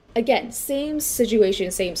again, same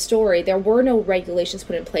situation, same story. There were no regulations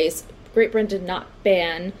put in place. Great Britain did not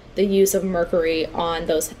ban the use of mercury on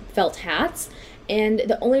those felt hats. And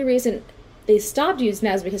the only reason they stopped using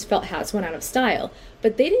that is because felt hats went out of style.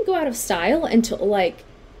 But they didn't go out of style until like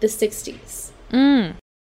the 60s.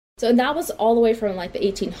 So and that was all the way from like the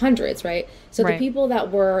 1800s, right? So the people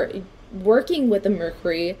that were working with the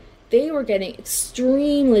mercury, they were getting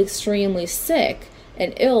extremely, extremely sick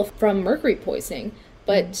and ill from mercury poisoning.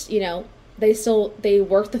 But, you know, they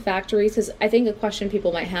worked the factories, because I think a question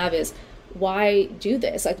people might have is, why do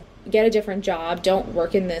this? Like, get a different job, don't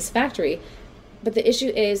work in this factory. But the issue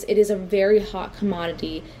is, it is a very hot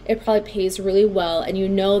commodity. It probably pays really well, and you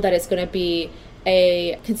know that it's going to be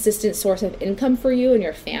a consistent source of income for you and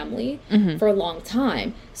your family for a long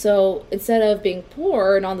time. So instead of being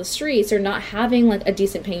poor and on the streets or not having like a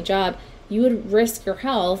decent paying job, you would risk your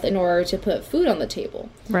health in order to put food on the table.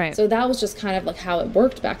 Right. So that was just kind of like how it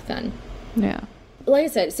worked back then. Yeah. Like I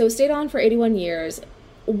said, so it stayed on for 81 years.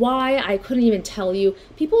 Why, I couldn't even tell you.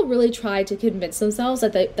 People really tried to convince themselves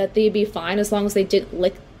that they'd be fine as long as they didn't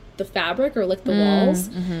lick the fabric or lick the walls.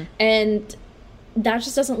 And that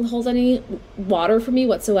just doesn't hold any water for me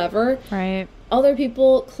whatsoever. Right. Other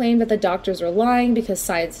people claim that the doctors are lying because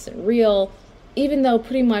science isn't real, even though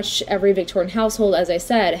pretty much every Victorian household, as I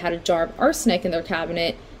said, had a jar of arsenic in their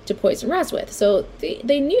cabinet to poison rats with. So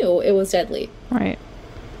they knew it was deadly. Right.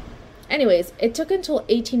 Anyways, it took until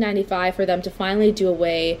 1895 for them to finally do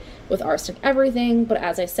away with arsenic everything, but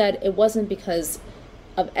as I said, it wasn't because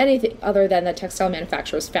of anything other than the textile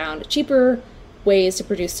manufacturers found cheaper ways to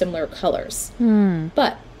produce similar colors.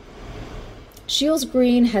 But Shields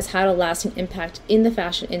green has had a lasting impact in the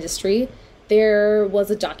fashion industry, There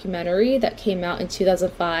was a documentary that came out in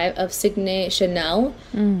 2005 of Signe Chanel,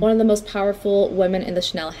 one of the most powerful women in the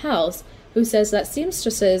Chanel house, who says that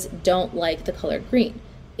seamstresses don't like the color green.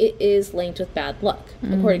 It is linked with bad luck,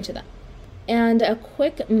 according to them. And a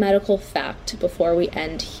quick medical fact before we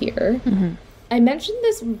end here. I mentioned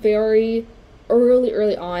this very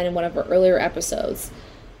early on in one of our earlier episodes,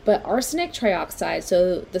 but arsenic trioxide,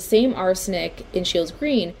 so the same arsenic in Scheele's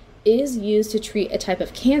green, is used to treat a type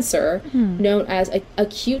of cancer known as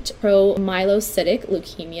acute promyelocytic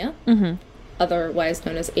leukemia, otherwise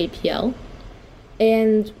known as APL.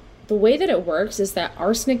 And the way that it works is that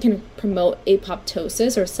arsenic can promote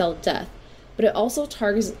apoptosis or cell death, but it also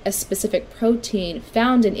targets a specific protein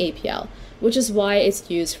found in APL, which is why it's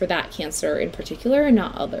used for that cancer in particular and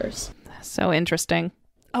not others. So interesting.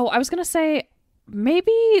 Oh, I was going to say,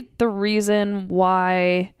 maybe the reason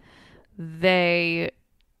why they,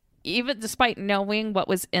 even despite knowing what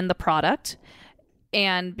was in the product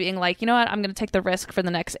and being like, you know what, I'm going to take the risk for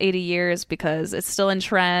the next 80 years because it's still in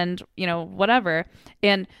trend, you know, whatever.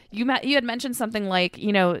 And you had mentioned something like,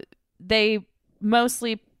 you know, they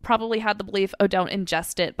mostly probably had the belief, oh, don't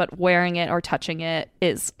ingest it, but wearing it or touching it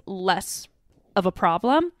is less of a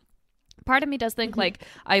problem. Part of me does think like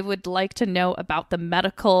I would like to know about the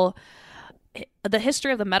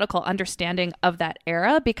history of the medical understanding of that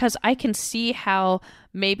era, because I can see how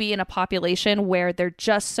maybe in a population where they're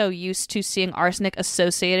just so used to seeing arsenic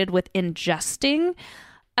associated with ingesting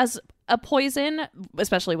as a poison,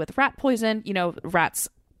 especially with rat poison, you know, rats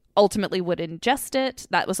ultimately would ingest it.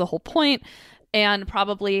 That was the whole point. And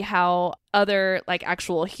probably how other like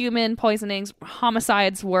actual human poisonings,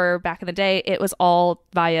 homicides were back in the day, it was all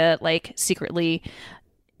via like secretly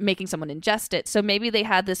making someone ingest it. So maybe they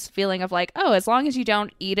had this feeling of like, oh, as long as you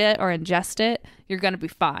don't eat it or ingest it, you're going to be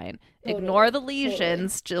fine. Totally. Ignore the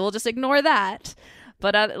lesions. Totally. We'll just ignore that.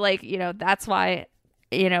 But like, you know, that's why,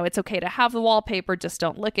 you know, it's okay to have the wallpaper, just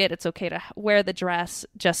don't lick it. It's okay to wear the dress,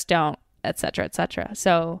 just don't, etc., etc.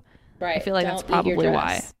 So right. I feel like that's probably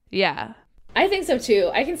why. Yeah. I think so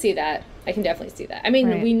too. I can see that. I can definitely see that. I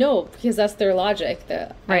mean, we know because that's their logic.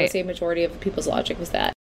 I would say majority of people's logic was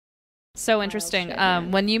that. So interesting.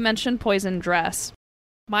 When you mentioned poison dress,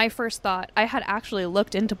 my first thought, I had actually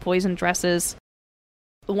looked into poison dresses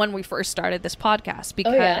when we first started this podcast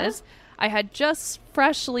because I had just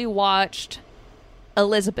freshly watched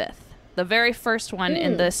Elizabeth, the very first one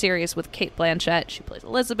in the series with Cate Blanchett. She plays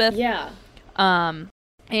Elizabeth. Yeah.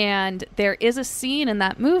 And there is a scene in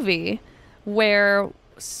that movie where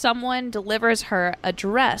someone delivers her a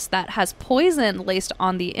dress that has poison laced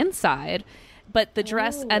on the inside, but the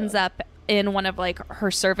dress ends up in one of like her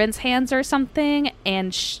servant's hands or something,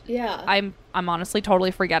 and I'm honestly totally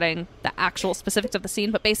forgetting the actual specifics of the scene,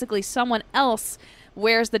 but basically someone else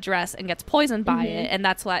wears the dress and gets poisoned by it, and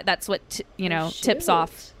that's what tips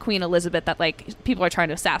off Queen Elizabeth that like people are trying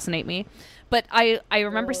to assassinate me. But I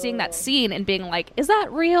remember seeing that scene and being like, is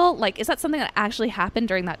that real? Like, is that something that actually happened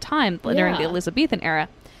during that time, during the Elizabethan era?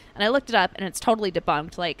 And I looked it up and it's totally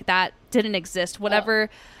debunked. Like, that didn't exist. Whatever,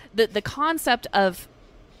 the concept of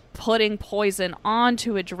putting poison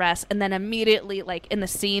onto a dress and then immediately, like, in the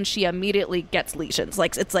scene, she immediately gets lesions.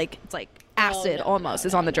 Like, it's like acid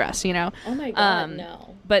is on the dress, you know? Oh my God,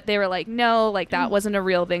 no. But they were like, no, like, that wasn't a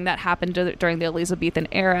real thing that happened during the Elizabethan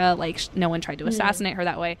era. Like, no one tried to assassinate her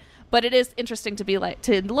that way. But it is interesting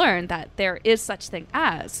to learn that there is such thing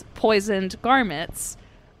as poisoned garments,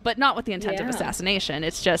 but not with the intent of assassination.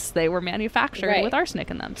 It's just they were manufactured with arsenic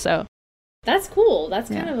in them. So that's cool. That's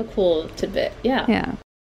kind of a cool tidbit. Yeah. Yeah.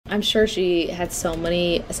 I'm sure she had so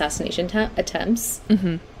many assassination attempts.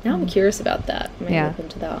 Now I'm curious about that. I may look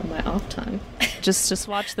into that on my off time. just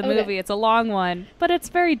watch the movie. It's a long one, but it's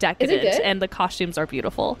very decadent, and the costumes are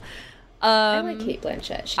beautiful. I like Cate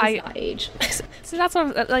Blanchett. She does not age. So that's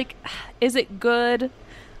what I'm like. Is it good?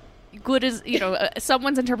 Good is, you know,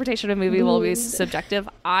 someone's interpretation of a movie will be subjective.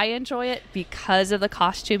 I enjoy it because of the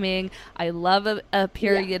costuming. I love a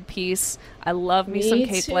period piece. I love me some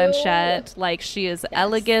Cate Blanchett. Like, she is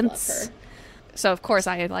elegance. So of course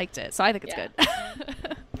I liked it. So I think it's good.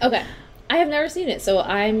 Okay. I have never seen it, so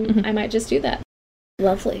I might just do that.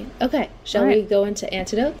 Lovely. Okay. Shall we go into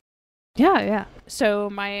antidote? Yeah. So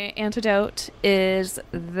my antidote is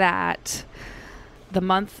that the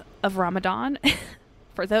month of Ramadan,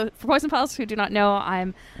 for Poison Pals who do not know,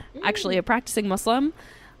 I'm actually a practicing Muslim,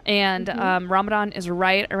 and Ramadan is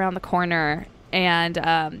right around the corner. And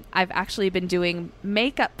I've actually been doing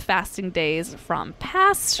makeup fasting days from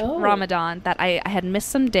past Ramadan that I had missed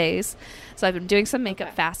some days. So I've been doing some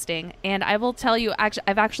makeup fasting. And I will tell you,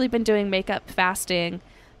 I've actually been doing makeup fasting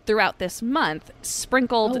throughout this month,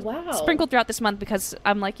 sprinkled throughout this month, because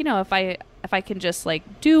I'm like, you know, if I if I can just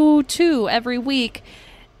like do 2 every week,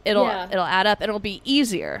 it'll add up and it'll be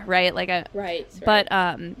easier, right? Like but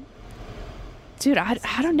dude,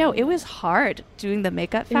 I don't know. It was hard doing the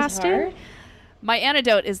makeup fasting. My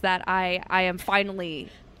antidote is that I am finally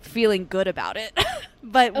feeling good about it.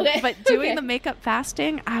 but doing the makeup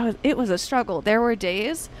fasting, it was a struggle. There were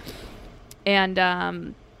days, and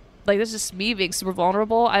like this is just me being super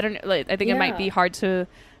vulnerable. I don't like. I think it might be hard to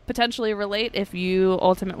potentially relate if you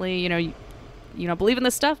ultimately, you know, believe in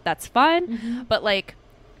this stuff. That's fine. But like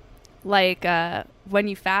when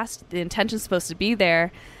you fast, the intention's supposed to be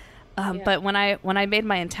there. But when I made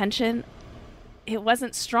my intention, it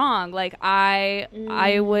wasn't strong. Like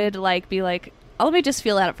I would like be like, oh, let me just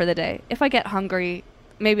feel out for the day. If I get hungry,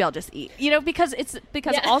 maybe I'll just eat, you know, because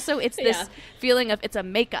also it's this feeling of it's a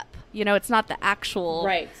makeup, you know, it's not the actual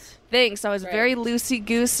thing. So I was very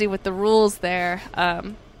loosey-goosey with the rules there.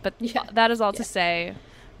 But that is all to say,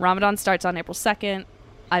 Ramadan starts on April 2nd.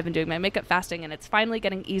 I've been doing my makeup fasting and it's finally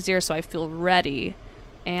getting easier. So I feel ready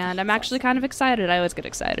and I'm actually kind of excited. I always get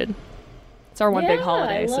excited. It's our one big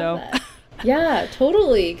holiday. So yeah,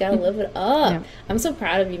 totally. Gotta live it up. Yeah. I'm so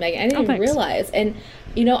proud of you, Megan. I didn't even realize. And,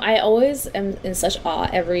 you know, I always am in such awe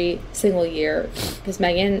every single year because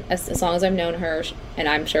Megan, as long as I've known her, and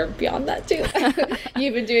I'm sure beyond that too,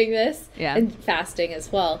 you've been doing this and fasting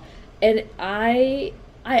as well. And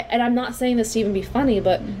I'm not saying this to even be funny,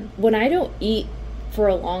 but when I don't eat for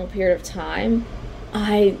a long period of time,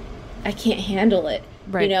 I can't handle it.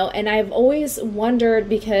 Right. You know, and I've always wondered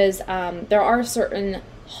because there are certain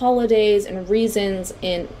holidays and reasons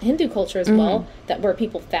in Hindu culture as well that where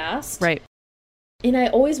people fast. Right. And I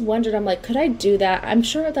always wondered, I'm like, could I do that? I'm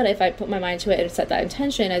sure that if I put my mind to it and set that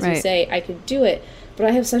intention, as you say, I could do it. But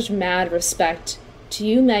I have such mad respect to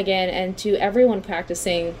you, Megan, and to everyone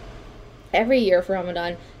practicing every year for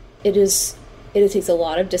Ramadan. It takes a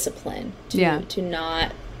lot of discipline to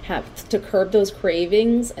not have to curb those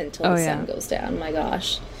cravings until the sun goes down. My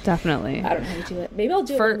gosh. Definitely. I don't know how to do it. Maybe I'll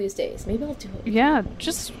do it one of these days. Maybe I'll do it. Yeah,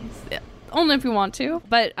 just only if you want to.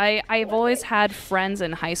 But I've always had friends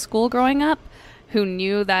in high school growing up who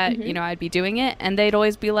knew that, you know, I'd be doing it. And they'd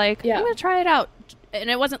always be like, I'm going to try it out. And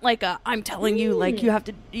it wasn't like I'm telling you, like, you have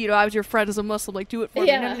to, you know, I was your friend as a Muslim, like, do it for me.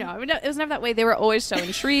 No. I mean, it was never that way. They were always so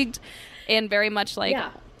intrigued and very much like,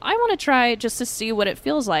 I want to try just to see what it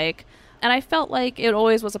feels like. And I felt like it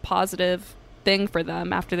always was a positive thing for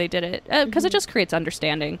them after they did it because it just creates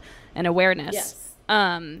understanding and awareness.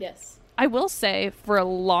 Yes. I will say for a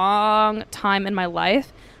long time in my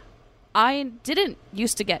life, I didn't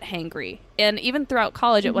used to get hangry. And even throughout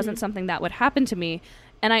college, it wasn't something that would happen to me.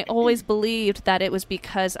 And I always believed that it was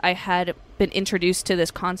because I had been introduced to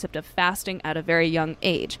this concept of fasting at a very young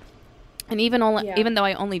age. And even though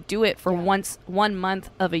I only do it for 1 month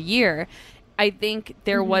of a year, I think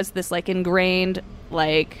there was this like ingrained,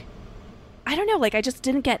 like, I don't know, like I just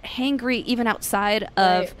didn't get hangry even outside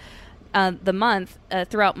of the month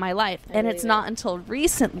throughout my life. And it's not until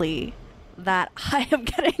recently that I am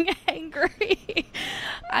getting hangry.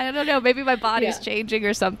 I don't know, maybe my body's changing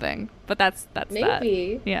or something, but that's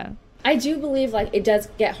maybe that. Yeah. I do believe like it does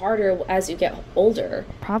get harder as you get older.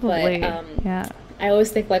 Probably. But, I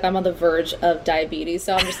always think like I'm on the verge of diabetes,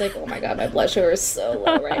 so I'm just like, oh my god, my blood sugar is so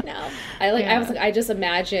low right now. I just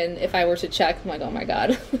imagine if I were to check, I'm like, oh my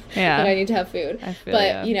god, but I need to have food.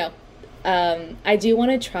 But you know, I do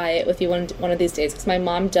want to try it with you one of these days because my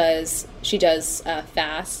mom does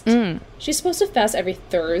fast. She's supposed to fast every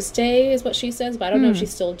Thursday, is what she says, but I don't know if she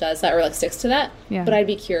still does that or like sticks to that. Yeah. But I'd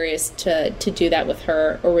be curious to do that with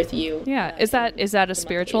her or with you. Yeah, is that a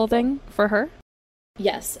spiritual thing for her?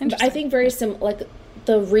 Yes, I think very like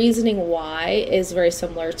the reasoning why is very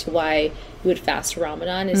similar to why you would fast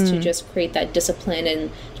Ramadan is to just create that discipline and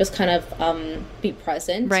just kind of be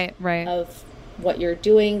present of what you're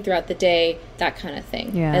doing throughout the day, that kind of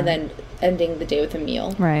thing. Yeah. And then ending the day with a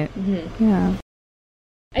meal. Right. Yeah.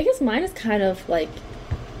 I guess mine is kind of like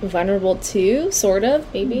vulnerable too, sort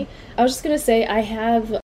of, maybe. I was just going to say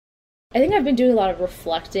I think I've been doing a lot of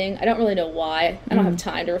reflecting. I don't really know why. I don't have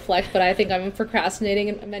time to reflect, but I think I'm procrastinating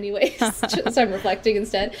in many ways. So I'm reflecting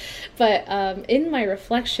instead. But in my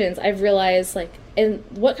reflections, I've realized, like, and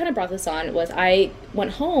what kind of brought this on was I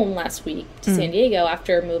went home last week to San Diego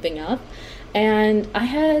after moving up. And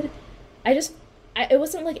it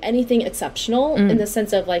wasn't like anything exceptional in the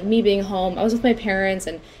sense of like me being home. I was with my parents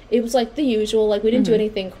and it was like the usual, like we didn't do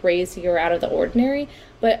anything crazy or out of the ordinary.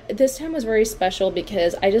 But this time was very special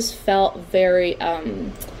because I just felt very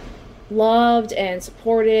loved and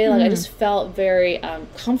supported. Like I just felt very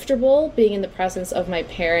comfortable being in the presence of my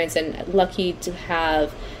parents and lucky to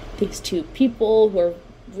have these two people who are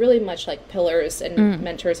really much like pillars and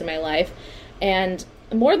mentors in my life. And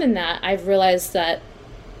more than that, I've realized that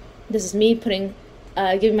this is me giving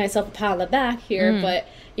myself a pat on the back here, but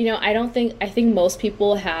I think most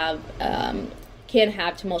people can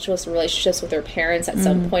have tumultuous relationships with their parents at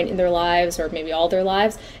some point in their lives, or maybe all their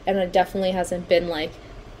lives, and it definitely hasn't been like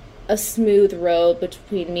a smooth road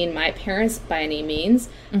between me and my parents by any means.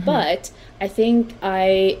 But I think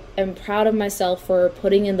I am proud of myself for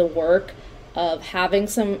putting in the work of having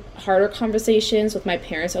some harder conversations with my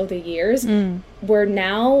parents over the years, where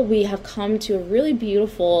now we have come to a really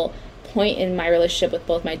beautiful point in my relationship with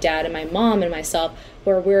both my dad and my mom and myself,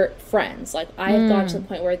 where we're friends. Like, I have gotten to the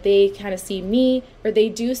point where they kind of see me, or they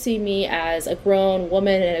do see me as a grown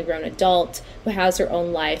woman and a grown adult who has her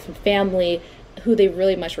own life and family, who they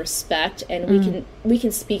really much respect, and we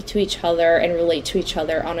can speak to each other and relate to each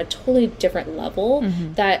other on a totally different level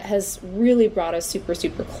that has really brought us super,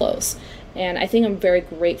 super close. And I think I'm very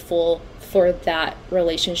grateful for that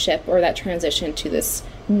relationship, or that transition to this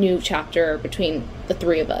new chapter between the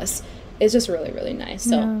three of us. It's just really, really nice.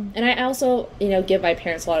 So, and I also, give my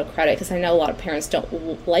parents a lot of credit, because I know a lot of parents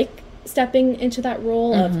don't like stepping into that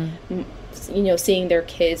role of, seeing their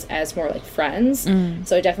kids as more like friends.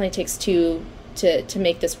 So it definitely takes two to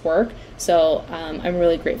make this work. So I'm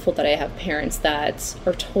really grateful that I have parents that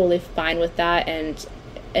are totally fine with that and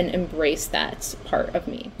embrace that part of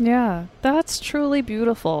me. Yeah, that's truly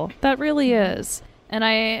beautiful. That really is. And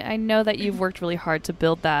I know that you've worked really hard to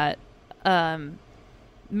build that,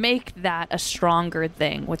 make that a stronger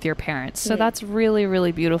thing with your parents. So that's really,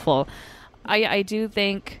 really beautiful. I do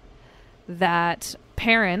think that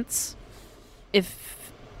parents, if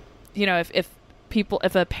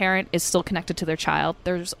a parent is still connected to their child,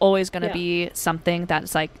 there's always going to be something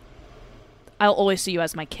that's like, I'll always see you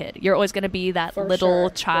as my kid. You're always going to be that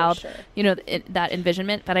little child, that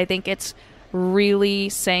envisionment. But I think it's really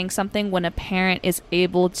saying something when a parent is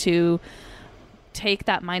able to take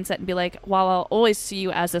that mindset and be like, well, I'll always see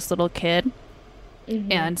you as this little kid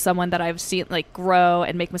and someone that I've seen like grow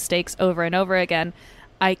and make mistakes over and over again.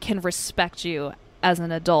 I can respect you as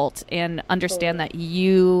an adult and understand that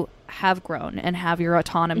you have grown and have your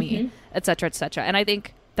autonomy, et cetera, et cetera. And I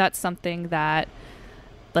think that's something that,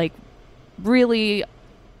 like, really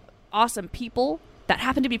awesome people that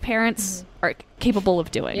happen to be parents are capable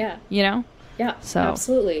of doing. Yeah, so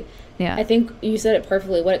absolutely. I think you said it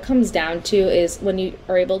perfectly. What it comes down to is, when you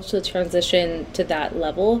are able to transition to that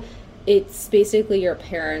level, it's basically your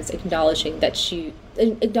parents acknowledging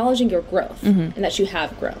your growth and that you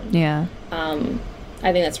have grown.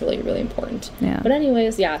 I think that's really, really important. But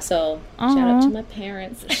anyways, so shout out to my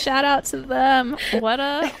parents. Shout out to them. What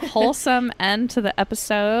a wholesome end to the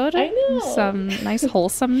episode. I know. Some nice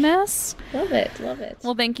wholesomeness. Love it.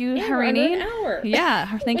 Well, thank you, Harini. An hour.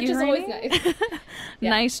 Yeah, thank you, Harini. Which is always nice.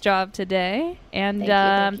 Nice job today. And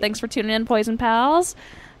thank you. Thanks for tuning in, Poison Pals.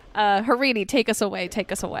 Harini, take us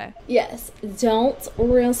away. Yes. Don't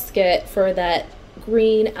risk it for that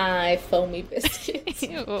green eye foamy biscuit.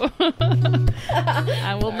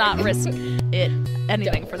 I will not risk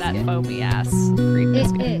anything for that foamy ass green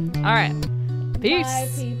biscuit. All right. Peace. Bye,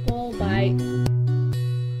 people. Bye.